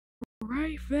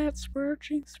Alright, vet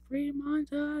spurging spree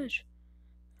montage.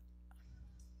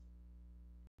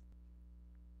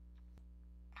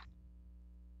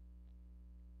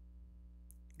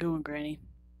 Going, Granny.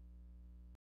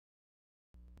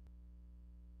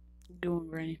 Going,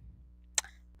 Granny.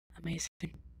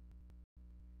 Amazing.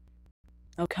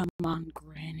 Oh, come on,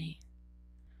 Granny.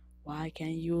 Why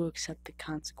can't you accept the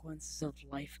consequences of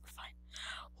life? Fine.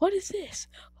 What is this?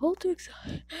 Hold to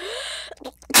accept.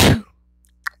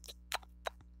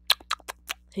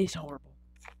 Tastes horrible.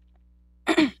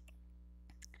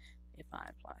 If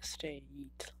I stay,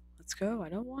 eat. Let's go. I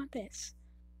don't want this.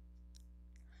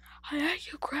 I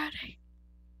hate you, Granny.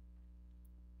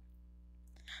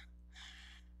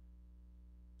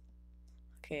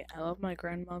 Okay, I love my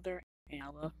grandmother and I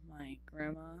love my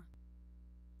grandma,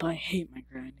 but I hate my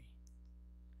granny.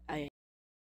 I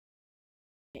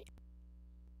hate.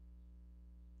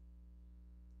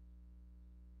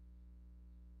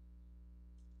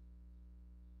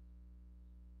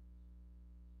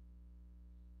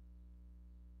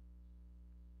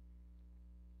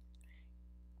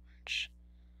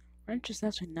 Wrench is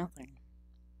actually nothing.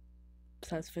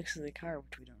 Besides fixing the car,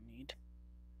 which we don't need.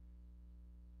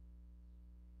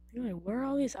 Anyway, where are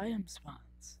all these item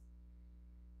spawns?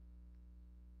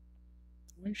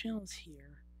 The wind channel is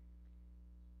here.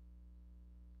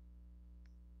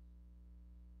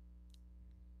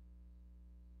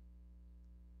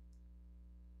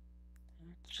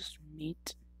 That's just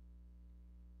meat.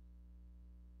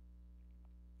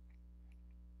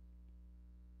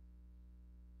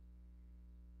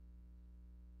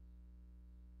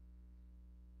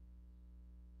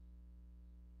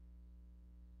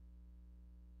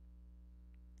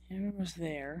 Hammer was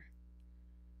there.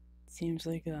 Seems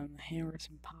like the hammer is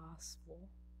impossible.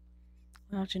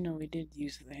 Well, actually, no, we did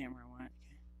use the hammer one.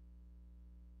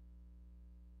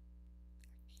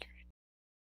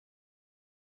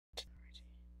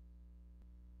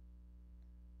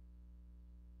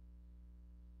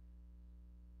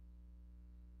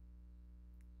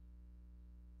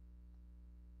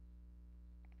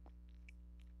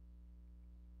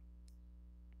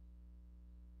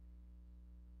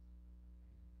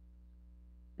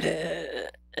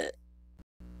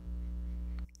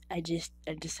 I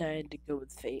decided to go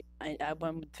with fate. I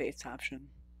went with fate's option.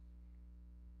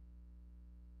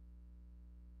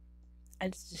 I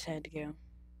just decided to go.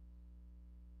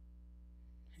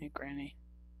 Hey, Granny.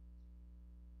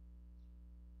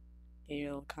 Get your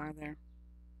little car there.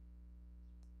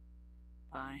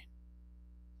 Bye.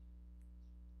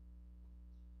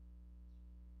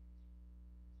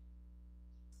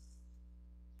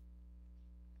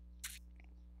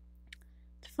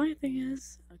 The funny thing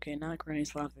is, okay, not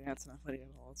Granny's laughing, that's not funny at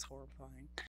all, it's horrifying.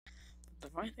 But the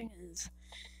funny thing is,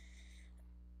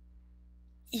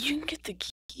 you can get the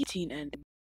guillotine ending,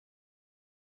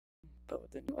 but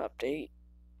with the new update,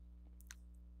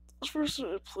 the first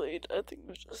time I played, I think it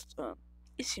was just,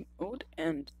 easy mode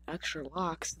and extra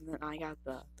locks, and then I got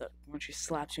the when she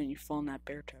slaps you and you fall in that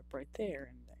bear trap right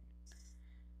there, and then,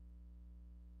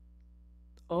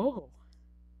 oh,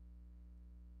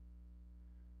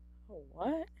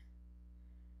 what?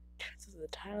 Turns out the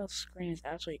title screen is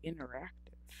actually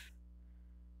interactive.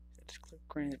 I just click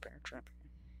Granny's bear trap again.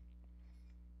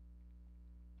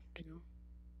 There you go.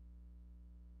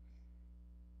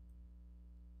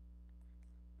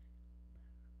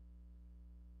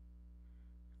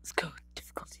 Let's go.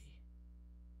 Difficulty.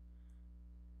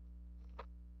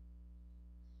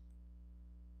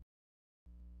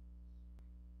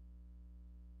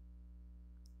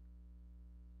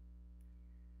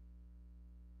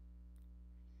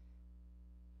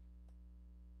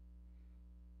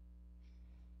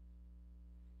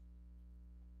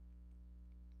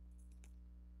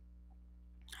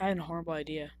 I had a horrible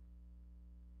idea.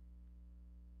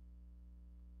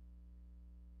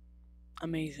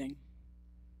 Amazing.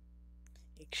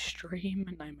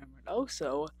 Extreme nightmare mode.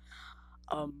 Also,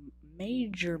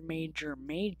 major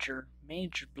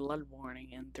blood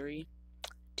warning in 3,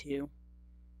 2,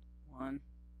 1.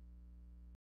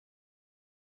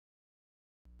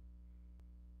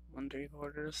 1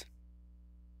 3/4.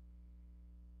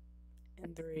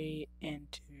 And 3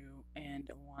 and 2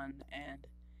 and 1, and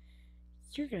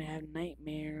you're gonna have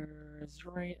nightmares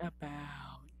right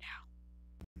about now.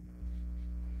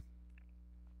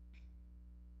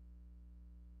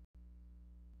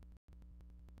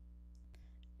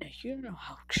 Now you don't know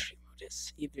how extreme mode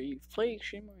is. Either you've played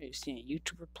extreme mode or you've seen a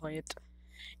YouTuber play it.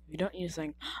 If you don't, you're just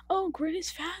like, oh,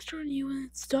 Granny's faster than you when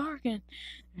it's dark and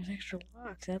there's extra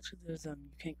locks. Actually, there's you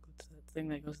can't go to that thing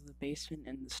that goes to the basement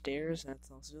and the stairs. That's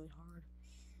also really hard.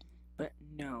 But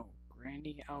no,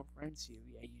 Granny outruns you.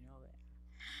 Yeah, you know that.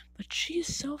 But she's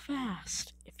so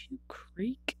fast. If you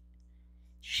creak,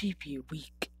 she'd be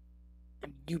weak. I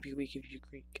mean, you'd be weak if you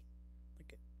creak.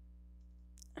 Look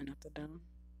at. And up and down.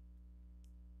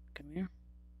 Come here.